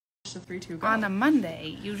The 3, 2, go. On a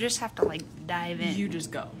Monday, you just have to like dive in. You just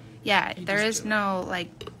go. Yeah, You there just is do no like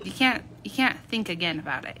you can't think again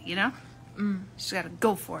about it, you know? You just gotta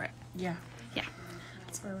go for it. Yeah. Yeah.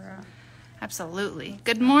 That's where we're at. Absolutely.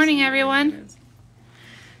 Good morning, everyone.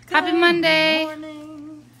 Happy Monday.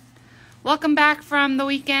 Morning. Welcome back from the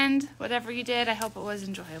weekend. Whatever you did, I hope it was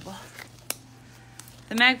enjoyable.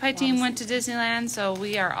 The Magpie team went to Disneyland, so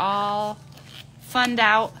we are all funned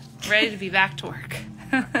out, ready to be back to work.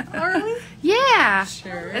 Are we? Yeah.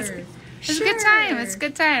 Sure. It's a good time. It's a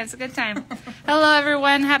good time. It's a good time. Hello,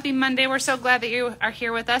 everyone. Happy Monday. We're so glad that you are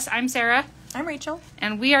here with us. I'm Sarah. I'm Rachel.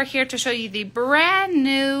 And we are here to show you the brand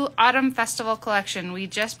new Autumn Festival collection. We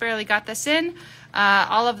just barely got this in.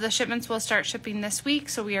 All of the shipments will start shipping this week,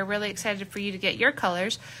 so we are really excited for you to get your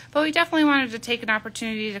colors. But we definitely wanted to take an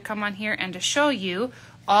opportunity to come on here and to show you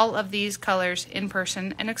all of these colors in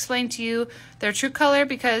person and explain to you their true color,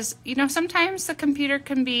 because, you know, sometimes the computer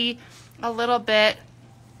can be a little bit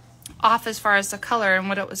off as far as the color and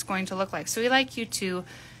what it was going to look like. So we like you to,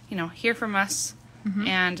 you know, hear from us,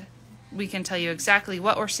 and we can tell you exactly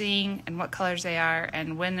what we're seeing and what colors they are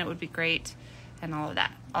and when it would be great and all of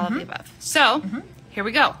that, all of the above. So here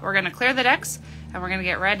we go. We're going to clear the decks and we're going to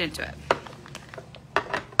get right into it.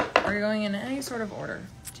 Are you going in any sort of order?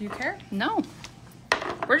 Do you care? No.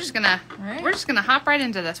 We're just gonna right. we're just gonna hop right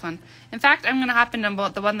into this one. In fact, I'm gonna hop into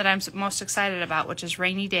the one that I'm most excited about, which is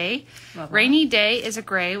Rainy Day. Rainy Day is a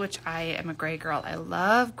gray, which I am a gray girl. I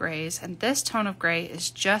love grays, and this tone of gray is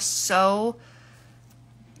just so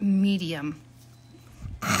medium.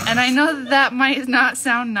 And I know that might not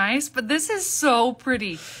sound nice, but this is so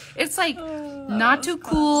pretty. It's like not too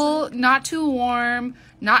cool, not too warm,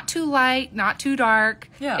 not too light, not too dark.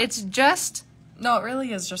 Yeah. It's just No, it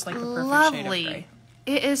really is just like the perfect lovely. shade of gray.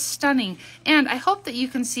 It is stunning. And I hope that you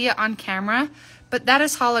can see it on camera, but that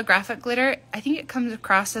is holographic glitter. I think it comes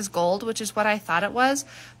across as gold, which is what I thought it was,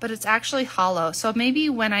 but it's actually hollow. So maybe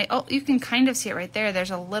when you can kind of see it right there. There's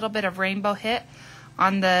a little bit of rainbow hit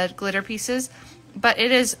on the glitter pieces, but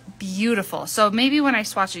it is beautiful. So maybe when I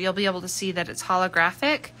swatch it, you'll be able to see that it's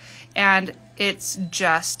holographic and it's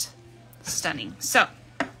just stunning. So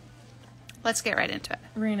let's get right into it.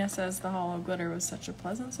 Rena says the hollow glitter was such a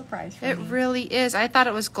pleasant surprise for It me. really is. I thought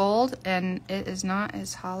it was gold, and it is not.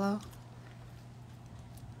 It's hollow.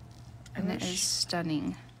 And it is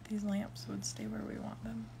stunning. These lamps would stay where we want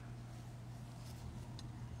them,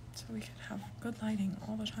 so we could have good lighting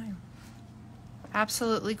all the time.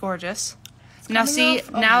 Absolutely gorgeous. It's Now coming see,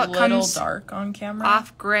 off now a it little comes dark on camera.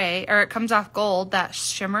 off gray, or it comes off gold, that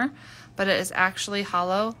shimmer, but it is actually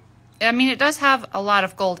hollow. I mean, it does have a lot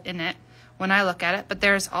of gold in it when I look at it, but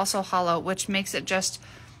there's also hollow, which makes it just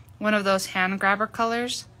one of those hand grabber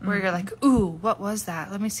colors where you're like, ooh, what was that?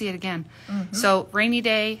 Let me see it again. So Rainy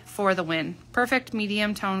Day for the win. Perfect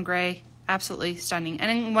medium tone gray. Absolutely stunning. And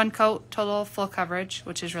in one coat, total full coverage,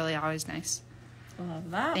 which is really always nice. Love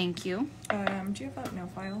that. Thank you. Do you have that nail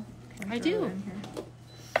file? Can I throw do. it in here?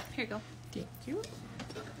 Here you go. Thank you.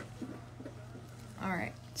 All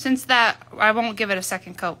right. Since that, I won't give it a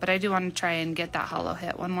second coat, but I do want to try and get that hollow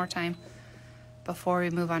hit one more time before we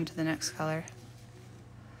move on to the next color.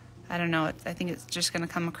 I don't know. I think it's just going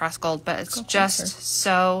to come across gold, but it's just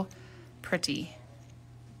so pretty.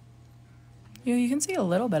 You can see a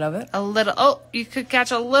little bit of it. A little. Oh, you could catch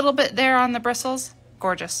a little bit there on the bristles.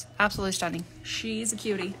 Gorgeous. Absolutely stunning. She's a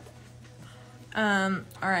cutie. All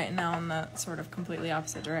right, now in the sort of completely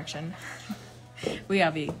opposite direction. We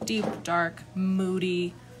have a deep, dark,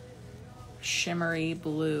 moody, shimmery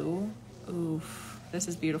blue. Oof. This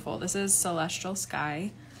is beautiful. This is Celestial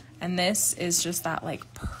Sky. And this is just that,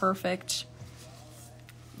 like, perfect,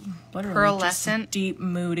 literally pearlescent, just deep,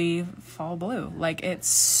 moody fall blue. Like, it's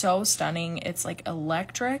so stunning. It's, like,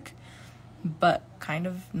 electric, but kind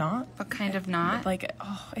of not. But kind of not. Like,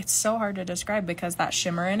 oh, it's so hard to describe because that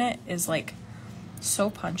shimmer in it is, like,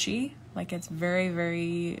 so punchy. Like, it's very,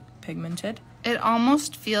 very pigmented. It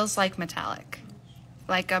almost feels like metallic.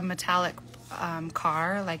 Like a metallic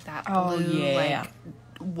car, like that blue. Oh, yeah. Like,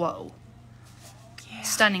 whoa. Yeah.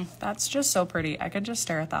 Stunning. That's just so pretty. I could just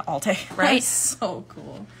stare at that all day. Right? That's so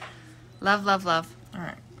cool. Love, love, love. All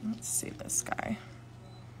right. Let's see this guy.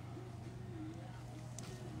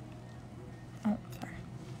 Oh, sorry.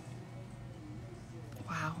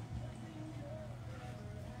 Wow.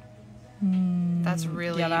 That's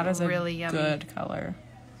really, that is really a yummy. good color.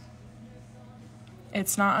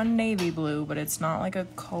 It's not a navy blue, but it's not like a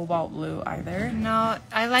cobalt blue either. No,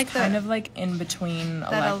 I like It's kind of like in between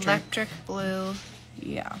that electric blue.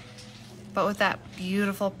 Yeah. But with that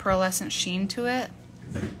beautiful pearlescent sheen to it.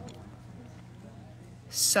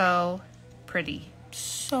 So pretty.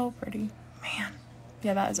 So pretty. Man.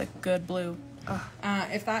 Yeah, that is a good blue.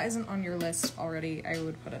 If that isn't on your list already, I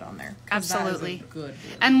would put it on there. Absolutely. That is a good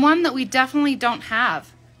blue. And one that we definitely don't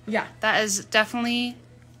have. Yeah. That is definitely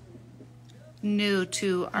new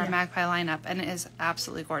to our Magpie lineup, and it is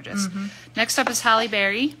absolutely gorgeous. Next up is Halle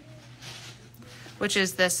Berry, which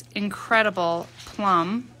is this incredible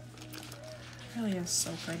plum. It really is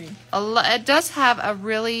so pretty. It does have a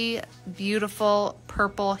really beautiful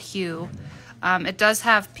purple hue. It does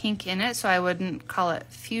have pink in it, so I wouldn't call it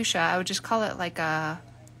fuchsia. I would just call it like a...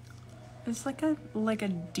 It's like a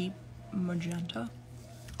deep magenta.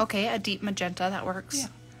 Okay, a deep magenta. That works. Yeah.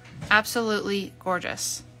 Absolutely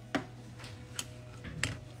gorgeous.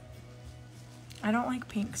 I don't like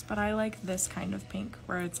pinks, but I like this kind of pink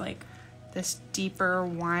where it's like this deeper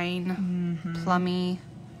wine, plummy.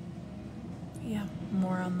 Yeah,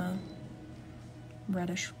 more on the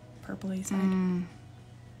reddish purpley side.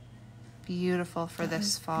 Beautiful for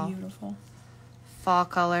this fall. Beautiful. Fall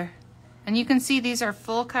color. And you can see these are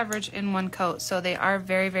full coverage in one coat, so they are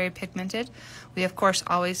very, very pigmented. We, of course,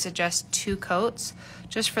 always suggest 2 coats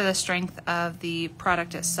just for the strength of the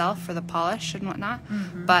product itself, for the polish and whatnot.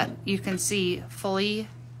 But you can see fully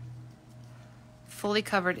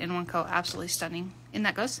covered in one coat. Absolutely stunning. In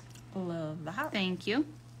that goes. Love that. Thank you.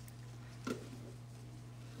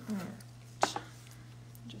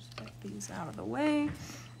 Just get these out of the way.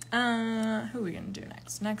 Who are we gonna do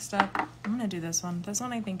next? Next up, I'm gonna do this one. This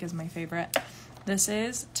one I think is my favorite. This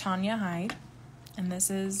is Tanya Hide, and this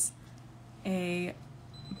is a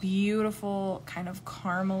beautiful kind of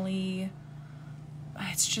caramely.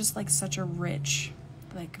 It's just like such a rich,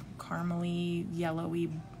 like caramely, yellowy,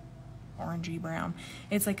 orangey brown.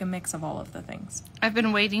 It's like a mix of all of the things. I've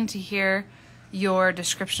been waiting to hear your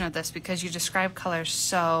description of this because you describe colors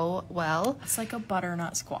so well. It's like a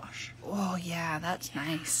butternut squash. Oh yeah, that's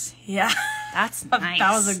nice. Yeah. That's nice.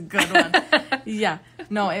 That was a good one. Yeah.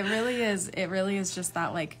 No, it really is. It really is just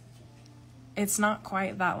that, like, it's not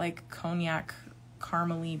quite that, like, cognac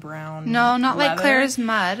caramely brown. No, not leather. like clear as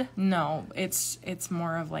mud. No, it's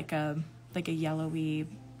more of like a yellowy,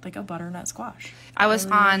 like a butternut squash. I was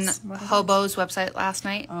Really on is what it Hobo's website last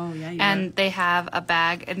night. Oh, yeah, you and were. they have a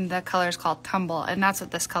bag, and the color is called Tumble, and that's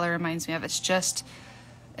what this color reminds me of.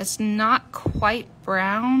 It's not quite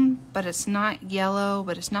brown, but it's not yellow,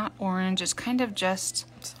 but it's not orange. It's kind of just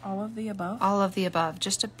It's all of the above. all of the above.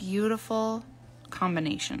 Just a beautiful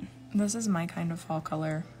combination. This is my kind of fall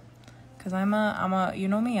color. Because I'm a, you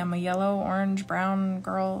know me, I'm a yellow, orange, brown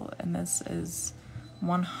girl, and this is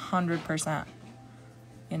 100%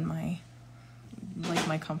 in my, like,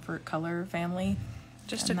 my comfort color family.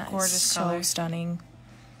 Just And a that is gorgeous color. so stunning.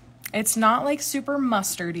 It's not like super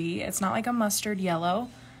mustardy. It's not like a mustard yellow.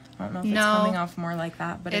 I don't know if it's coming off more like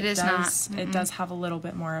that, but it is does, not. it does have a little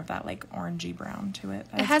bit more of that, like, orangey brown to it.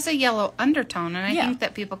 It has a yellow undertone, and I Yeah. think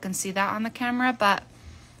that people can see that on the camera, but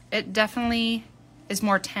it definitely is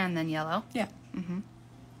more tan than yellow. Yeah.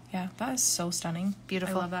 Yeah, that is so stunning.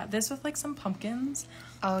 Beautiful. I love that. This with, like, some pumpkins.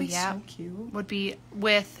 Oh, It'd be yeah. so cute. Would be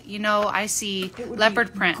with, I see would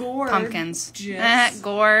leopard be print pumpkins. gorgeous.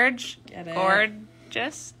 Gorgeous. Get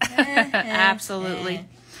it? Absolutely.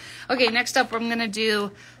 Okay, next up, I'm going to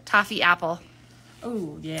do Toffee Apple.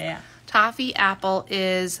 Oh, yeah. Toffee Apple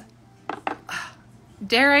is,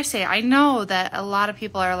 dare I say, I know that a lot of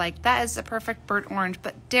people are like, that is the perfect burnt orange,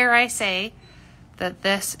 but dare I say that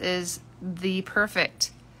this is the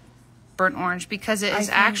perfect burnt orange because it is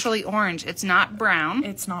actually orange. It's not brown.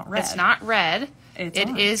 It's not red. It's not red. It's It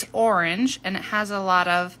orange. is orange, and it has a lot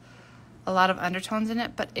of undertones in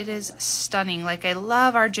it, but it is stunning. Like, I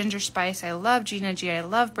love our ginger spice. I love Gina G. I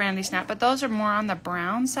love Brandy Snap, but those are more on the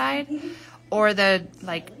brown side or the,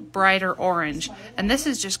 like, brighter orange. And this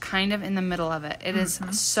is just kind of in the middle of it. It is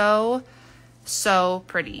so, so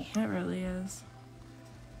pretty. It really is.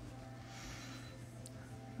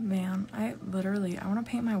 Man, I want to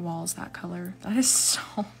paint my walls that color. That is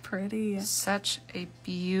so pretty. Such a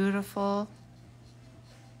beautiful...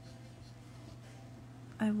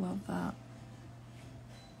 I love that.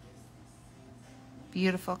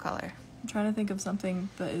 Beautiful color. I'm trying to think of something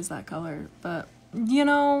that is that color, but,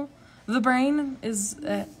 the brain is,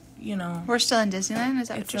 We're still in Disneyland, is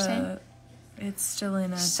that what it's you're saying? it's still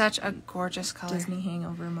in a Such a gorgeous color. Disney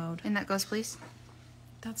hangover mode. In that goes, please.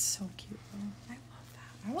 That's so cute, though. I love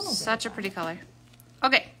that. I want to Such a pretty color.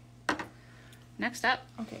 Okay. Next up.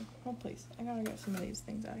 Okay, hold please. I gotta get some of these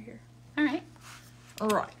things out of here. All right.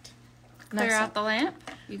 Right. Clear out the lamp.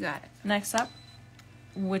 You got it. Next up,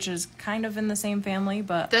 which is kind of in the same family,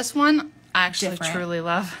 but This one I actually Different. truly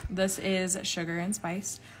love. this is Sugar and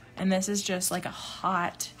Spice, and this is just like a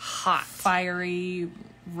hot, Hot. fiery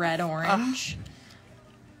red orange.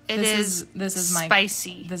 This is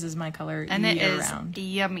spicy. This is my color and it year is round.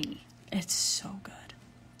 yummy. It's so good.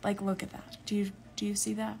 Like, look at that. Do you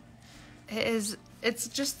see that? It is. It's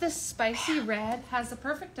just this spicy red. Has the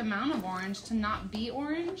perfect amount of orange to not be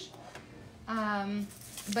orange. But I want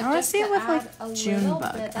to just see it with add like a June little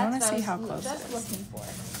bug. bit, I want that's to what see how was close just it is. looking for.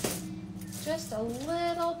 Just a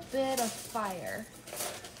little bit of fire.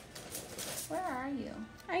 Where are you?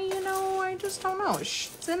 I just don't know.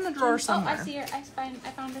 It's in the drawer somewhere. Oh, I see her. I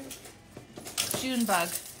found her. June bug.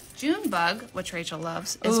 June bug, which Rachel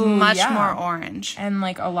loves, is much more orange. And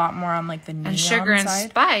like a lot more on like the neon And sugar and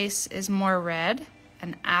side. spice is more red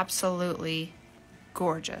and absolutely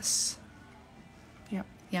gorgeous. Yep.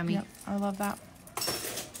 Yummy. Yep. I love that.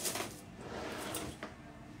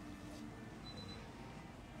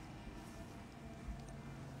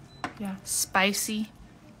 Yeah. Spicy.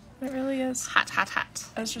 It really is. Hot, hot, hot.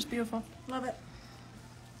 It's just beautiful. Love it.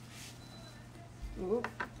 Ooh.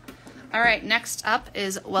 All right, next up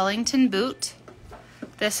is Wellington Boot.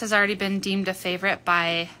 This has already been deemed a favorite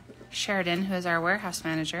by Sheridan, who is our warehouse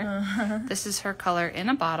manager. This is her color in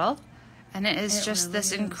a bottle, and it is just really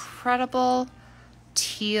this incredible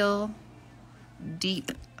teal,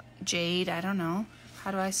 deep jade. I don't know.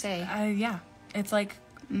 How do I say? Yeah. It's like,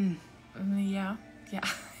 yeah.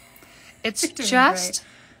 It's just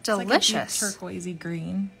delicious. It's like a deep turquoisey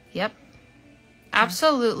green. Yep.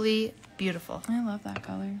 Absolutely beautiful. I love that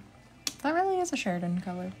color. That really is a Sheridan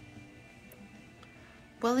color.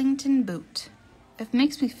 Wellington Boot. It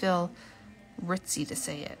makes me feel ritzy to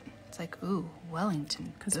say it. It's like, ooh,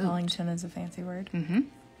 Wellington. Because Wellington is a fancy word. Mm-hmm.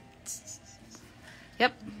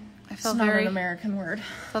 Yep. I feel It's very not an American word.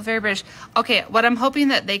 feel very British. Okay, what I'm hoping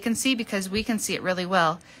that they can see, because we can see it really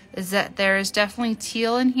well, is that there is definitely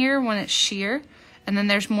teal in here when it's sheer. And then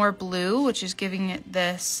there's more blue, which is giving it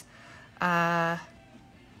this, like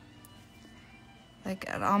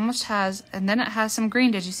it almost has, and then it has some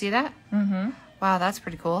green. Did you see that? Mm-hmm. Wow, that's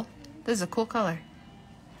pretty cool. This is a cool color.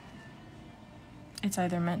 It's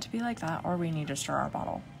either meant to be like that or we need to stir our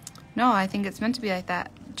bottle. No, I think it's meant to be like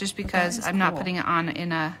that. Just because I'm not cool. putting it on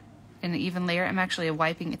in an even layer. I'm actually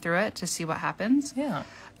wiping it through it to see what happens. Yeah.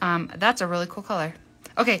 That's a really cool color.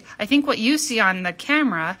 Okay, I think what you see on the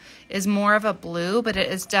camera is more of a blue, but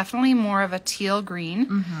it is definitely more of a teal green.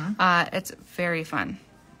 Mm-hmm. It's very fun.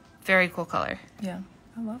 Very cool color. Yeah,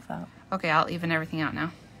 I love that. Okay, I'll even everything out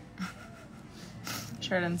now.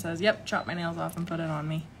 Sheridan says, yep, chop my nails off and put it on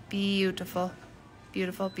me. Beautiful.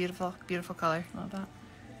 Beautiful, beautiful, beautiful color. Love that.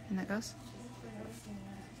 And that goes.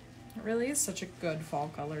 It really is such a good fall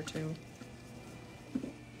color, too.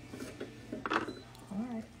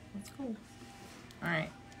 Alright, that's cool.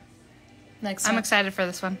 Alright. Next I'm up, excited for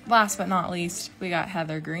this one. last but not least, we got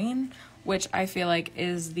Heather Green, which I feel like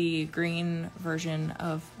is the green version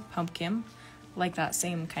of Pumpkin. Like that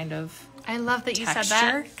same kind of I love that you said texture.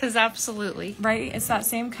 that, because absolutely. Right? It's that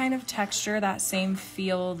same kind of texture, that same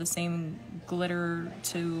feel, the same glitter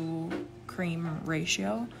to cream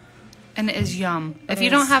ratio. And it is yum. It If you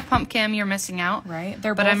is. don't have Pumpkin, you're missing out. Right?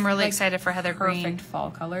 But I'm really excited for Heather Green. Perfect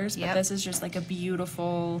fall colors. Yep. But this is just like a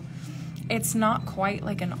beautiful... It's not quite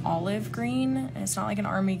like an olive green. And it's not like an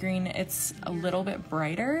army green. It's a little bit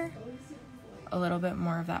brighter. A little bit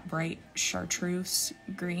more of that bright chartreuse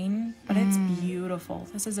green. But it's beautiful.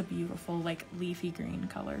 This is a beautiful, like, leafy green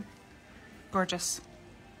color. Gorgeous.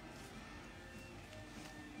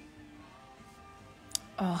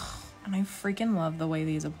 Oh, and I freaking love the way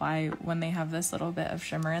these apply when they have this little bit of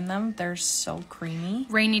shimmer in them. They're so creamy.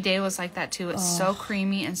 Rainy Day was like that too. It's so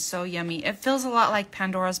creamy and so yummy. It feels a lot like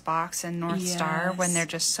Pandora's Box and North Star when Yes. they're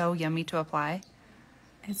just so yummy to apply.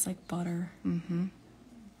 It's like butter.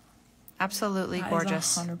 Absolutely That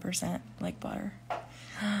gorgeous. is 100% like butter.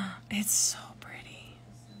 It's so pretty.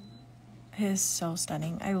 It is so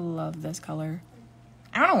stunning. I love this color.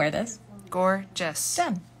 I want to wear this. Gorgeous.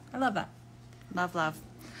 Done. I love that. Love, love.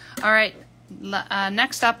 All right.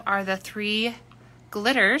 Next up are the 3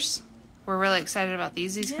 glitters. We're really excited about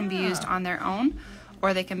these. These can be used on their own,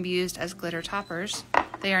 or they can be used as glitter toppers.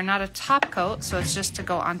 They are not a top coat, so it's just to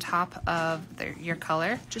go on top of your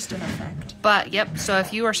color. Just an effect. But, yep, so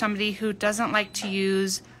if you are somebody who doesn't like to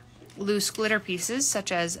use loose glitter pieces,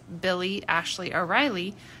 such as Billy, Ashley, or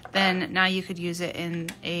Riley, then now you could use it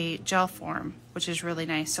in a gel form, which is really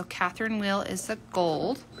nice. So Catherine Wheel is the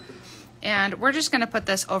gold. And we're just going to put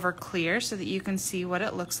this over clear so that you can see what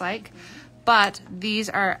it looks like. But these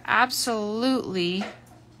are absolutely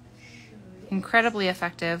incredibly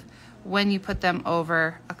effective when you put them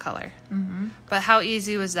over a color. But how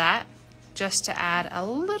easy was that? Just to add a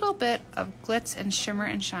little bit of glitz and shimmer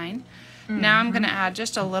and shine. Now I'm going to add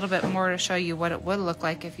just a little bit more to show you what it would look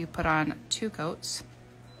like if you put on 2 coats.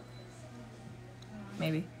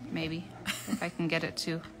 maybe. Maybe, if I can get it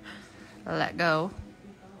to let go.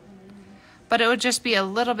 But it would just be a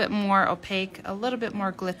little bit more opaque, a little bit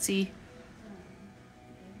more glitzy.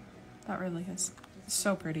 That really is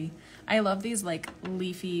so pretty. I love these like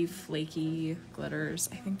leafy, flaky glitters.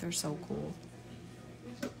 I think they're so cool.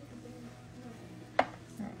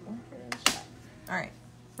 All right.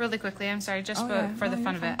 Really quickly, I'm sorry, just yeah. for the No,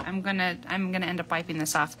 fun you're of it, I'm gonna end up wiping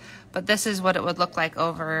this off. But this is what it would look like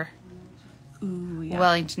over Ooh, yeah.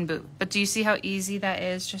 Wellington Boot. But do you see how easy that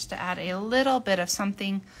is, just to add a little bit of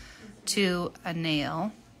something to a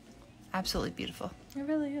nail? Absolutely beautiful. It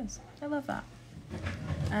really is. I love that.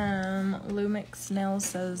 Lumix Nails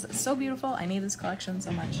says, so beautiful. I need this collection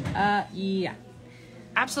so much. Yeah.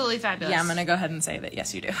 Absolutely fabulous. Yeah, I'm gonna go ahead and say that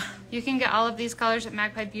yes, you do. You can get all of these colors at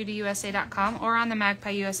magpiebeautyusa.com or on the Magpie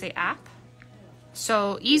USA app.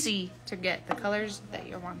 So easy to get the colors that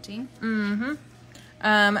you're wanting.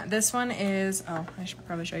 This one is, oh, I should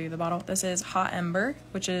probably show you the bottle. This is Hot Ember,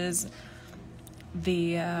 which is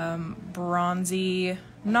the bronzy,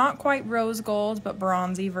 not quite rose gold, but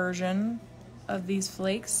bronzy version of these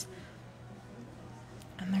flakes.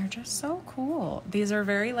 And they're just so cool. These are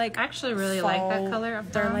very like, I actually really like that color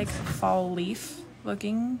of They're bronze. like fall leaf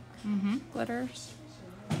looking glitters,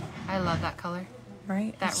 I love that color.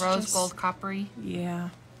 right? That It's rose just- gold coppery. Yeah.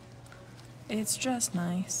 It's just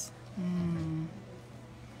nice.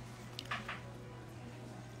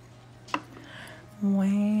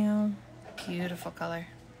 Wow. Beautiful color.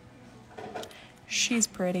 She's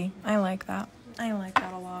pretty. I like that. I like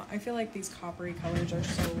that a lot. I feel like these coppery colors are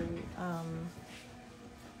so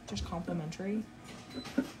just complimentary.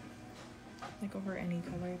 Like over any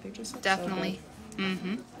color. They just look Definitely. so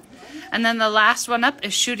good. And then the last one up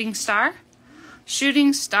is Shooting Star.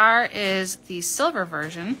 Shooting Star is the silver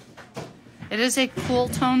version. It is a cool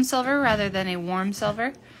tone silver rather than a warm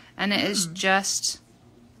silver. And it is just,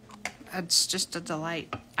 it's just a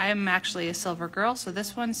delight. I'm actually a silver girl, so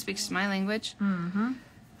this one speaks my language.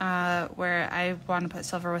 Where I want to put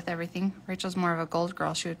silver with everything. Rachel's more of a gold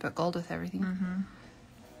girl. She would put gold with everything.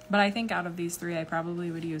 But I think out of these three, I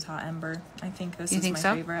probably would use Hot Ember. I think this is think my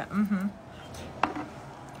so? favorite.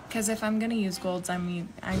 Because if I'm going to use golds, I'm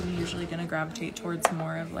usually going to gravitate towards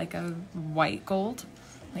more of like a white gold,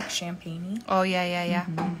 like champagne-y. Oh, yeah.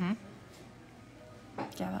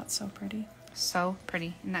 Yeah, that's so pretty. So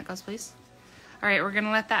pretty. And that goes, please. All right, we're going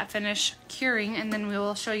to let that finish curing, and then we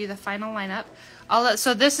will show you the final lineup.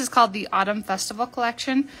 So this is called the Autumn Festival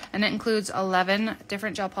Collection, and it includes 11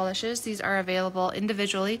 different gel polishes. These are available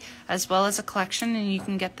individually as well as a collection, and you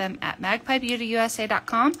can get them at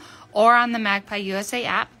magpiebeautyusa.com or on the Magpie USA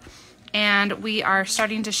app. And we are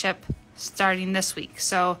starting to ship starting this week.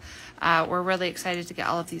 So we're really excited to get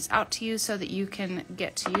all of these out to you so that you can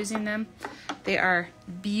get to using them. They are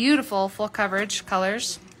beautiful full coverage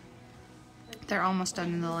colors. They're almost done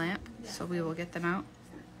in the lamp, so we will get them out.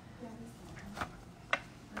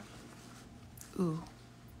 Ooh.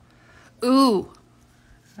 Ooh.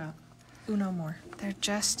 Yeah. Ooh, no more. They're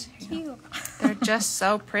just Cute. they're just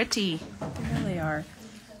so pretty. They really are.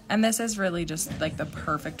 And this is really just like the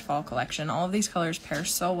perfect fall collection. All of these colors pair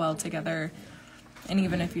so well together. And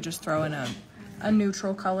even if you just throw in a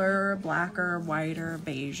neutral color, or black or white or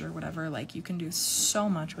beige or whatever, like you can do so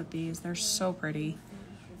much with these. They're so pretty.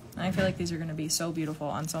 And I feel like these are going to be so beautiful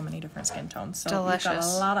on so many different skin tones. So Delicious. we've got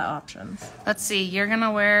a lot of options. Let's see. You're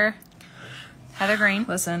gonna wear Heather Green.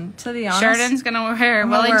 Listen, to the honest, Sheridan's gonna wear I'm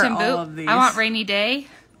gonna Wellington wear all Boot. of these. I want Rainy Day.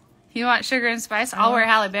 You want Sugar and Spice? I'll wear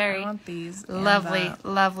Halle Berry. I want these. and Lovely, that.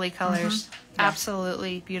 lovely colors. Yeah.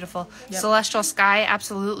 Absolutely beautiful. Yep. Celestial Sky,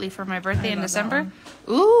 absolutely, for my birthday I in love that December.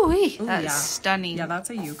 one. Ooh-wee, Ooh, that's yeah. stunning. Yeah, that's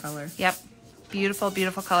a U color. Yep. Beautiful,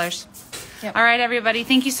 beautiful colors. Yep. All right, everybody.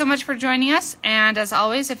 Thank you so much for joining us. And as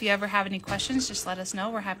always, if you ever have any questions, just let us know.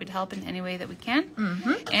 We're happy to help in any way that we can.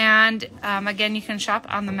 And again, you can shop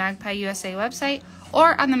on the Magpie USA website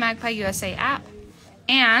or on the Magpie USA app.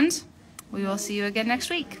 And we will see you again next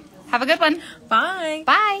week. Have a good one. Bye.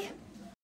 Bye.